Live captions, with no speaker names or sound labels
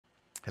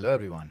Hello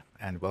everyone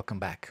and welcome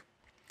back.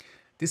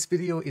 This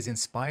video is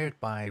inspired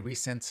by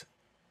recent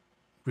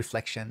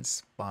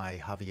reflections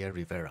by Javier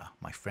Rivera,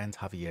 my friend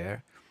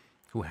Javier,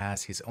 who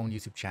has his own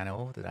YouTube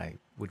channel that I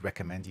would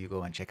recommend you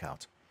go and check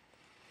out.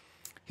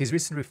 His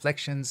recent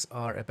reflections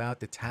are about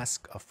the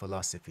task of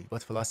philosophy,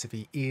 what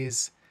philosophy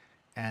is,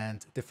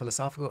 and the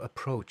philosophical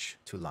approach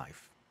to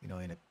life. In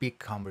a big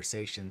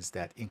conversations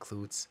that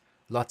includes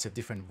lots of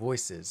different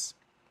voices,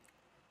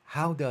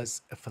 how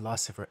does a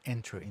philosopher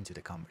enter into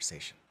the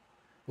conversation?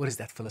 What is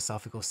that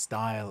philosophical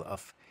style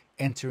of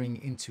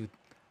entering into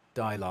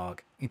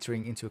dialogue,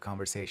 entering into a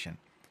conversation?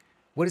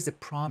 What is the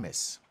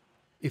promise?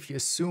 If you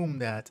assume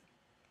that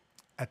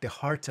at the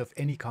heart of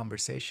any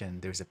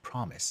conversation, there's a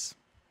promise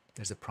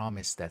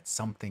that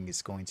something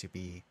is going to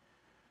be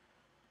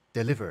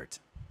delivered.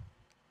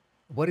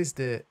 What is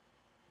the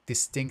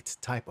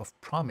distinct type of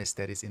promise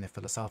that is in a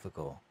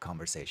philosophical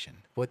conversation?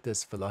 What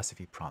does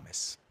philosophy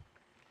promise?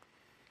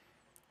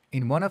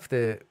 In one of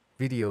the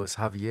videos,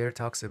 Javier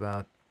talks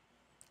about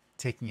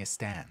taking a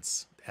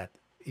stance that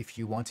if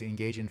you want to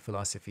engage in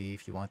philosophy,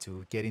 if you want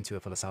to get into a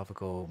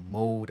philosophical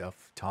mode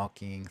of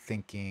talking,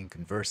 thinking,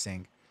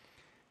 conversing,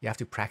 you have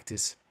to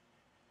practice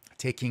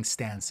taking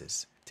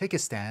stances. Take a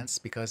stance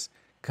because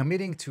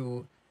committing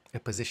to a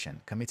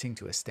position, committing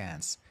to a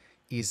stance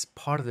is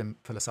part of the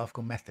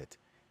philosophical method.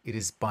 It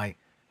is by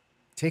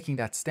taking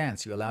that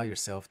stance, you allow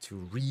yourself to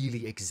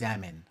really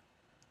examine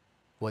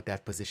what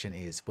that position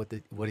is, what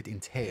it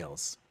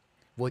entails,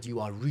 what you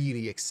are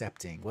really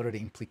accepting, what are the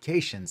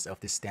implications of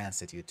the stance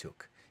that you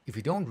took. If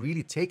you don't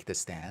really take the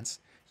stance,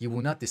 you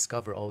will not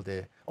discover all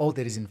that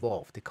is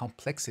involved, the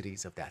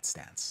complexities of that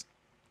stance.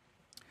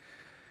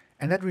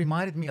 And that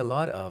reminded me a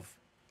lot of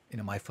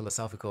my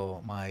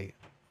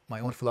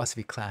own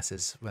philosophy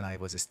classes when I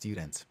was a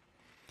student.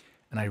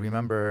 And I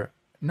remember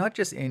not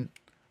just in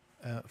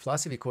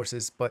philosophy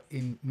courses, but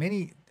in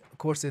many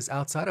courses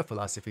outside of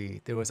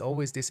philosophy, there was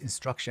always this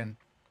instruction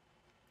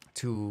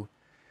to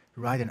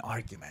write an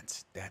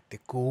argument, that the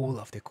goal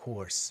of the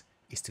course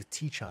is to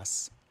teach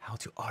us how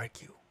to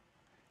argue,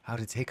 how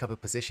to take up a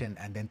position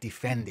and then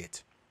defend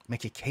it,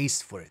 make a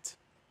case for it.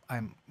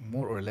 I'm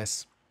more or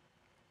less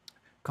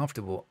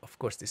comfortable. Of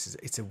course,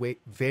 it's a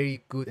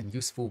very good and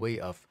useful way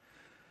of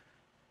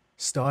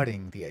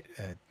starting the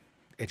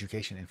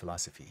education in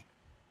philosophy.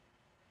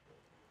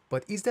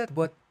 But is that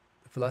what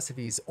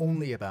philosophy is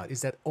only about?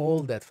 Is that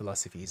all that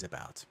philosophy is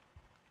about?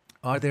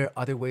 Are there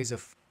other ways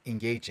of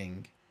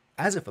engaging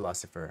as a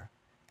philosopher,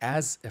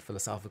 as a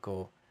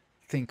philosophical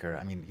thinker?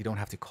 I mean, you don't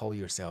have to call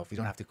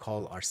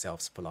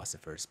ourselves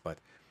philosophers, but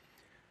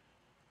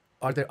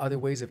are there other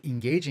ways of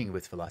engaging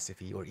with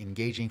philosophy or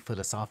engaging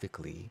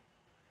philosophically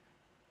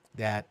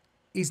that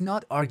is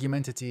not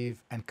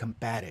argumentative and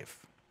combative?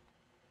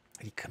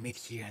 You commit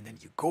here and then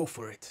you go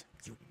for it.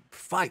 You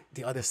fight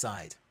the other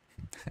side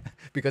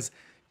because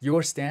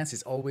your stance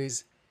is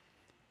always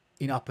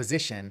in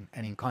opposition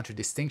and in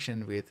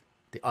contradistinction with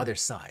the other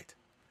side.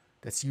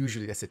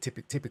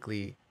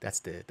 Typically that's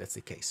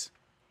the case.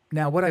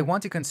 Now, what I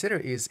want to consider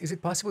is it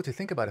possible to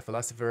think about a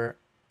philosopher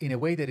in a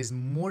way that is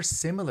more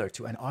similar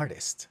to an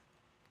artist?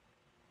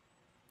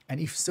 And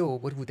if so,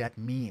 what would that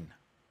mean?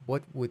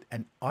 What would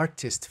an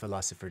artist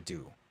philosopher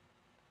do?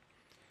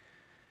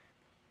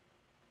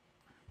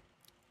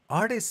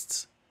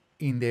 Artists,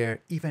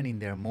 even in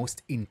their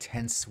most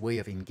intense way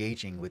of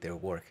engaging with their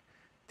work,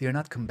 they are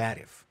not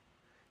combative.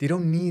 They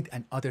don't need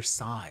an other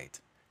side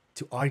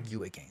to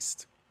argue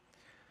against.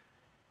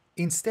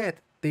 Instead,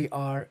 they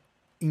are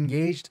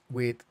engaged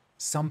with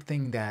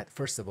something that,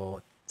 first of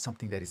all,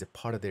 something that is a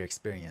part of their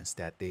experience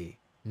that they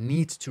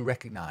need to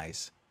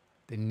recognize.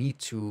 They need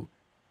to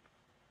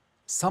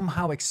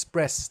somehow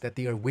express that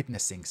they are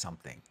witnessing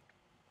something.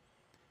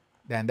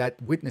 Then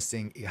that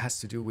witnessing, it has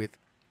to do with,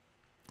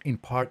 in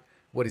part,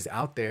 what is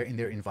out there in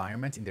their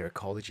environment, in their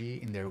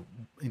ecology,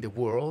 in the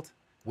world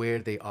where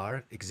they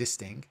are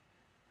existing.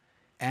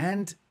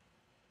 And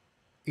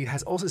it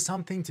has also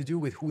something to do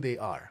with who they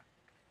are.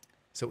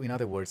 So in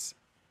other words,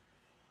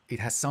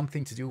 it has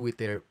something to do with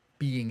their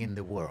being in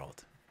the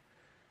world.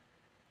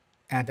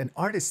 And an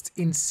artist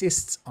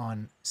insists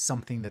on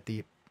something that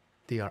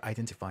they are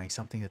identifying,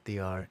 something that they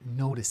are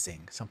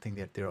noticing, something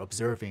that they're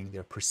observing,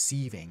 they're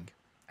perceiving,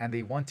 and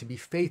they want to be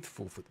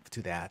faithful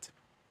to that.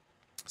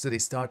 So they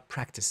start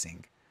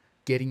practicing,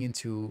 getting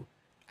into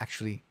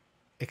actually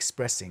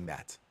expressing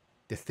that,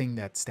 the thing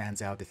that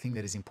stands out, the thing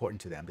that is important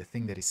to them, the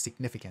thing that is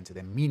significant to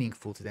them,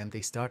 meaningful to them.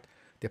 They start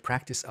the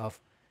practice of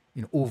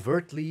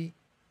overtly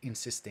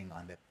insisting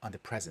on the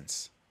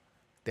presence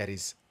that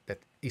is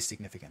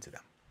significant to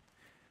them,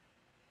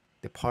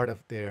 the part of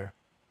their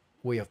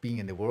way of being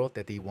in the world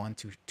that they want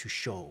to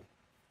show,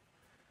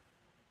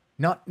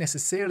 not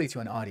necessarily to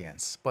an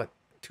audience, but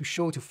to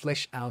show, to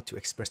flesh out, to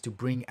express, to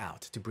bring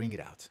it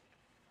out.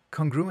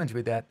 Congruent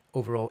with that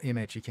overall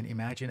image, you can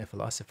imagine a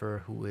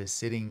philosopher who is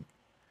sitting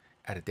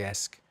at a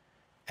desk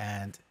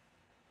and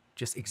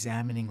just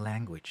examining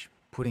language,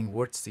 putting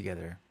words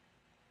together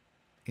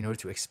in order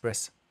to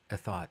express a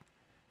thought,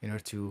 in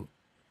order to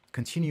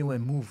continue a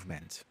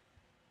movement.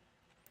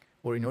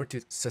 or in order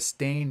to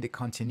sustain the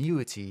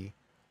continuity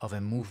of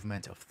a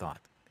movement of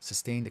thought,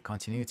 sustain the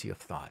continuity of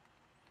thought.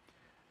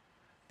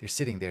 They're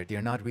sitting there.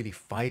 They're not really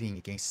fighting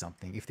against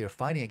something. If they're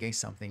fighting against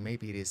something,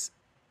 maybe it is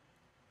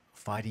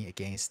fighting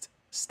against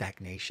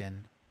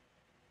stagnation.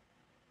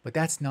 But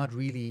that's not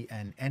really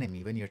an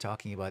enemy when you're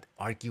talking about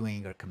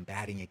arguing or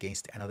combating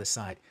against another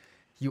side.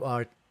 You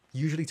are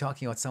usually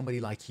talking about somebody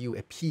like you,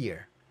 a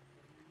peer,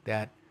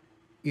 that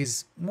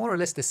is more or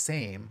less the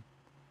same,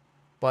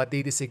 but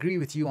they disagree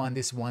with you on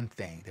this one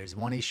thing. There's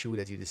one issue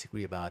that you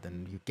disagree about,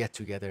 and you get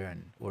together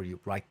and or you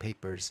write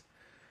papers.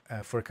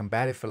 For a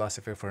combative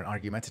philosopher, for an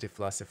argumentative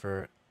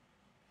philosopher,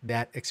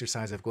 that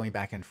exercise of going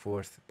back and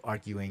forth,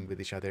 arguing with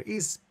each other,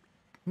 is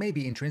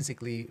maybe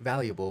intrinsically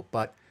valuable.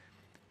 But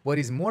what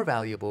is more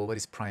valuable, what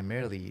is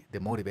primarily the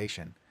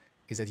motivation,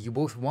 is that you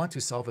both want to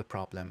solve a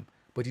problem,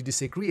 but you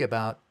disagree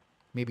about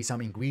maybe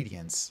some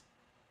ingredients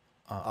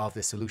of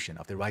the solution,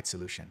 of the right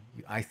solution.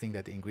 I think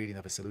that the ingredient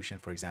of a solution,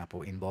 for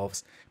example,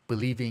 involves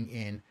believing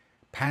in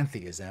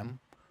pantheism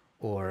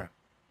or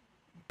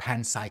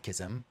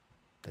panpsychism,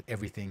 that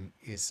everything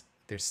is,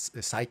 there's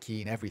a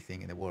psyche in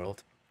everything in the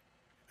world.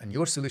 And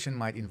your solution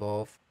might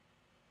involve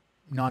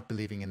not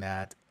believing in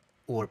that,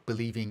 or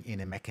believing in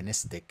a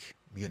mechanistic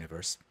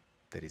universe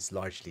that is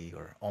largely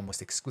or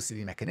almost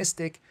exclusively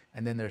mechanistic.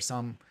 And then there are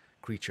some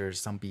creatures,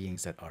 some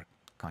beings that are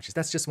conscious.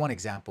 That's just one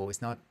example. It's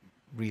not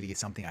really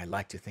something I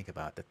like to think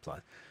about,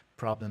 that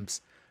problems.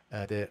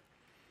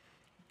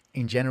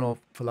 In general,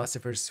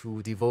 philosophers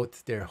who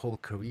devote their whole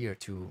career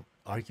to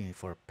arguing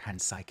for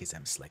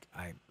panpsychisms,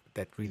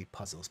 that really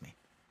puzzles me.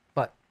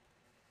 But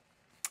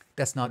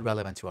that's not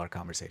relevant to our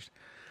conversation.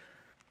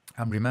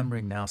 I'm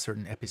remembering now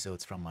certain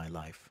episodes from my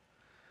life.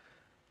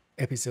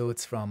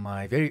 Episodes from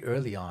my very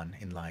early on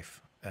in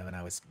life, when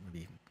I was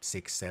maybe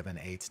 6, 7,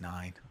 8,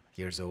 9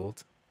 years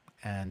old.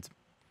 And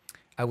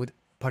I would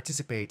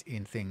participate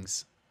in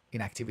things,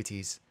 in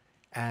activities,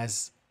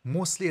 as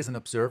mostly as an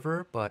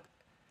observer, but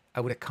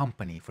I would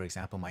accompany, for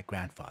example, my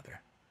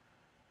grandfather.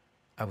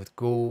 I would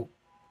go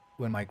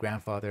when my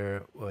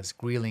grandfather was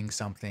grilling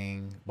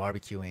something,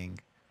 barbecuing,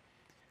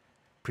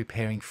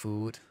 preparing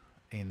food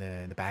in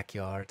the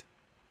backyard,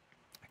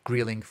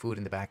 grilling food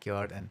in the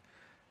backyard, and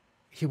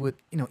he would,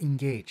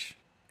 engage.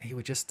 He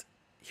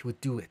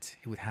would do it.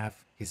 He would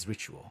have his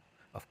ritual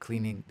of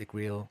cleaning the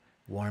grill,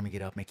 warming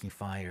it up, making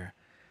fire.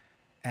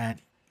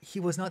 And he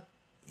was not,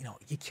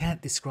 you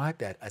can't describe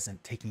that as in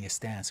taking a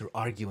stance or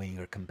arguing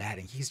or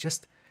combating. He's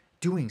just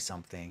doing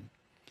something.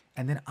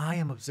 And then I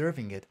am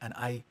observing it, and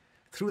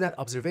through that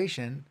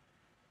observation,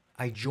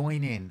 I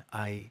join in.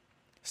 I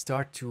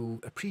start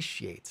to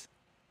appreciate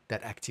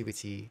that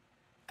activity,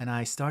 and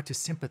I start to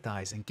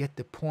sympathize and get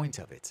the point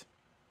of it.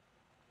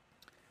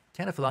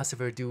 Can a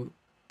philosopher do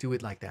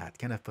it like that?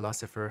 Can a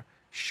philosopher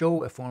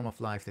show a form of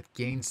life that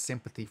gains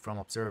sympathy from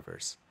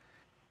observers?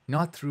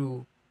 Not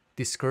through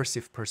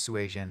discursive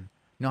persuasion,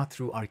 not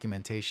through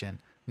argumentation,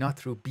 not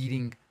through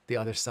beating up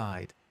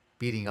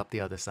the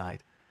other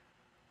side,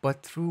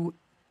 but through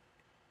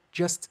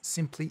just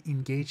simply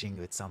engaging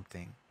with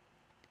something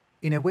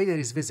in a way that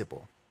is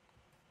visible.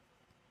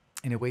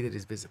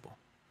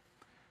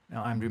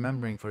 Now, I'm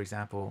remembering, for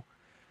example,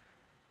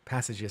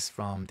 passages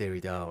from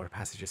Derrida or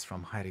passages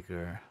from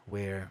Heidegger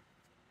where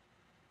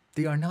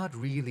they are not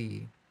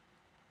really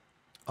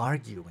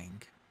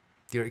arguing,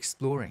 they're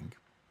exploring.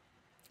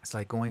 It's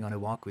like going on a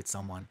walk with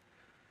someone.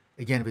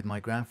 Again, with my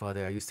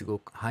grandfather, I used to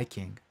go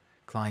hiking,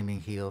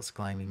 climbing hills,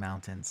 climbing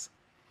mountains,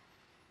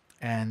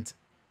 and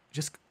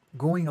just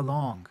going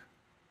along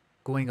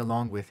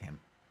with him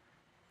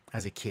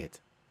as a kid,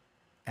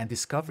 and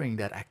discovering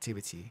that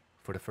activity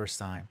for the first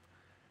time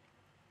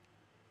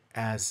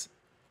as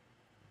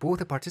both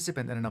a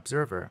participant and an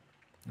observer,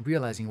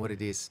 realizing what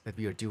it is that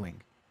we are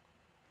doing.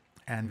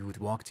 And we would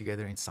walk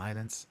together in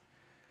silence.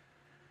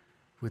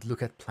 We'd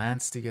look at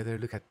plants together,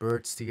 look at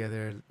birds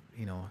together,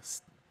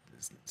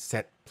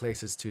 set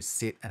places to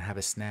sit and have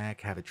a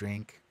snack, have a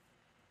drink.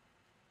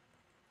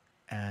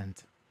 And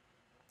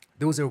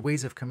those are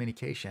ways of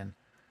communication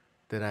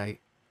that I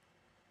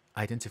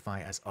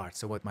identify as art.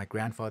 So what my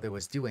grandfather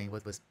was doing,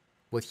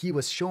 what he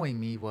was showing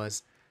me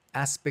was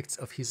aspects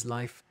of his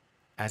life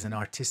as an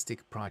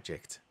artistic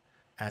project,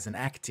 as an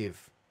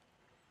active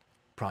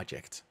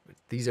project.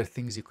 These are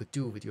things you could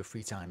do with your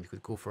free time. You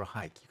could go for a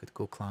hike. You could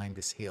go climb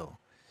this hill.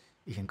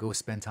 You can go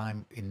spend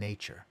time in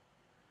nature.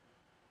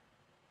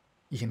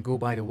 You can go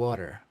by the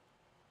water.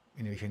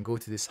 You can go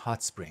to this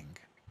hot spring.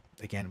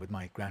 Again, with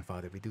my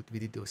grandfather, we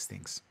did those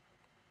things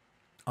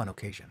on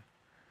occasion.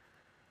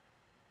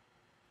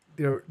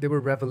 There were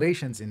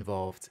revelations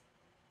involved,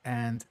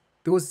 and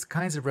those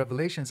kinds of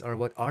revelations are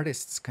what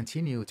artists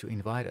continue to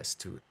invite us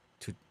to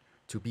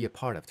be a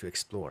part of, to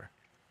explore.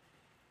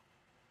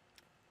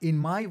 In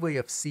my way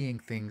of seeing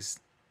things,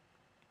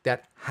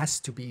 that has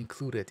to be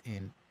included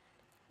in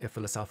a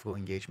philosophical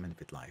engagement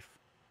with life.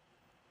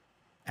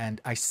 And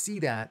I see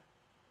that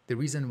the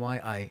reason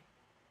why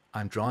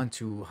I'm drawn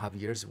to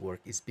Javier's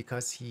work is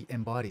because he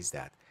embodies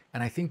that.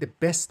 And I think the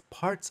best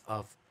parts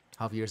of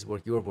Javier's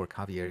work, your work,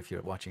 Javier, if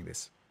you're watching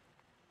this,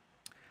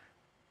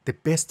 the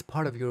best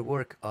part of your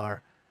work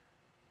are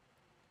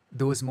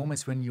those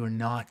moments when you're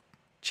not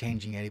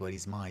changing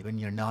anybody's mind, when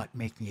you're not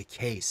making a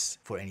case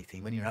for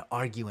anything, when you're not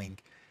arguing,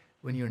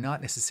 when you're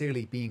not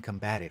necessarily being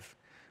combative,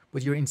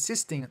 but you're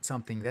insisting on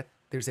something, that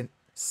there's a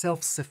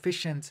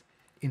self-sufficient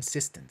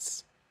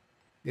insistence.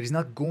 It is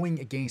not going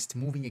against,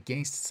 moving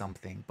against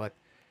something, but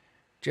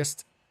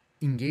just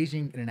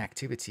engaging in an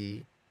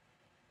activity,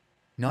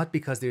 not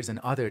because there's an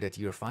other that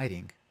you're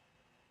fighting,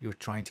 you're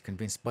trying to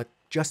convince, but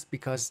just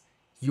because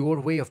your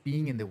way of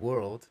being in the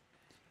world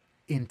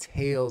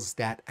entails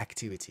that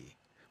activity,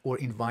 or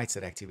invites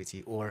that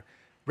activity, or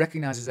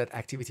recognizes that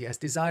activity as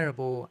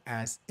desirable,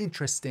 as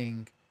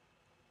interesting,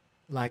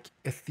 like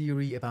a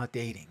theory about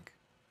dating.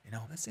 You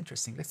know, that's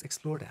interesting. Let's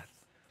explore that.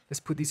 Let's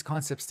put these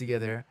concepts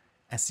together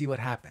and see what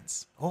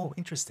happens. Oh,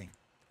 interesting.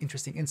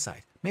 Interesting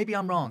insight. Maybe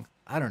I'm wrong.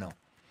 I don't know.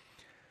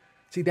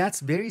 See, that's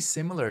very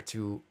similar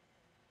to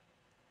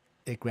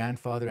a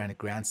grandfather and a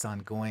grandson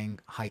going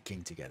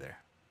hiking together.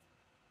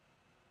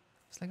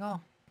 It's like,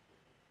 oh,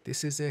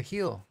 this is a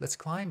hill. Let's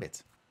climb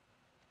it.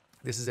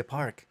 This is a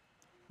park.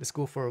 Let's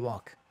go for a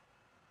walk.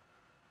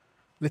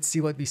 Let's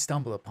see what we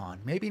stumble upon.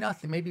 Maybe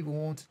nothing. Maybe we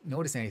won't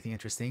notice anything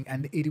interesting,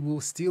 and it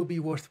will still be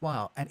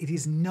worthwhile. And it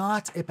is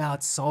not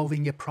about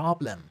solving a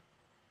problem.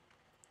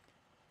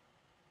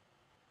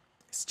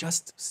 It's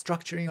just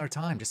structuring our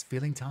time, just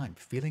filling time,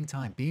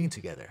 being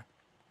together.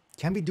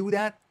 Can we do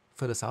that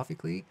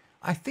philosophically?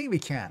 I think we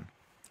can.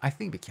 I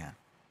think we can.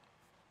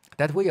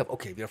 That way of,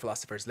 okay, we are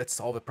philosophers, let's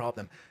solve a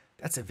problem.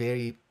 That's a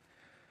very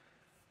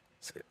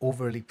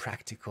overly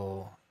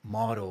practical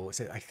model.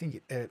 So I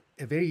think a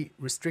very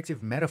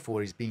restrictive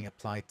metaphor is being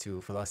applied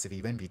to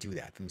philosophy when we do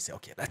that. When we say,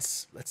 okay,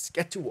 let's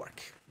get to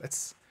work.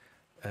 Let's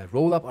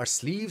roll up our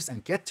sleeves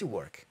and get to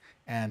work.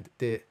 And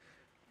the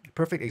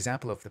perfect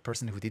example of the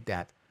person who did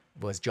that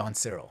was John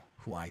Searle,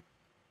 who I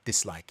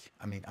dislike.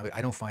 I mean,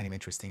 I don't find him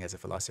interesting as a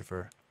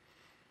philosopher.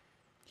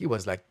 He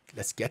was like,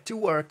 let's get to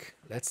work.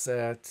 Let's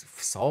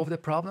solve the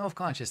problem of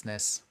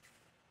consciousness.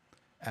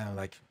 And I'm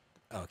like,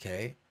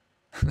 okay.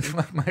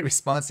 My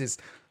response is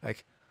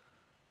like,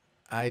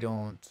 I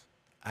don't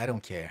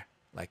care.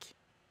 Like,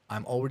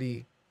 I'm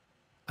already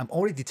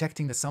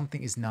detecting that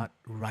something is not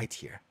right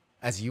here,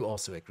 as you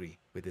also agree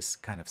with this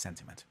kind of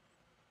sentiment.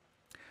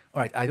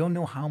 All right, I don't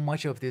know how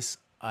much of this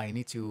I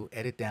need to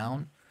edit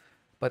down,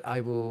 but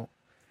I will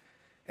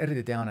edit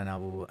it down and I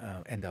will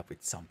end up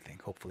with something.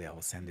 Hopefully I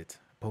will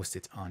post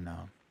it on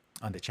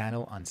the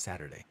channel on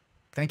Saturday.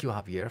 Thank you,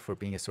 Javier, for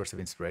being a source of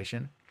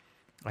inspiration.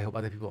 I hope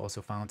other people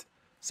also found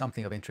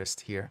something of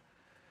interest here,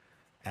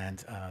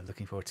 and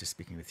looking forward to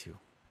speaking with you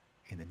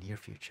in the near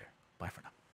future. Bye for now.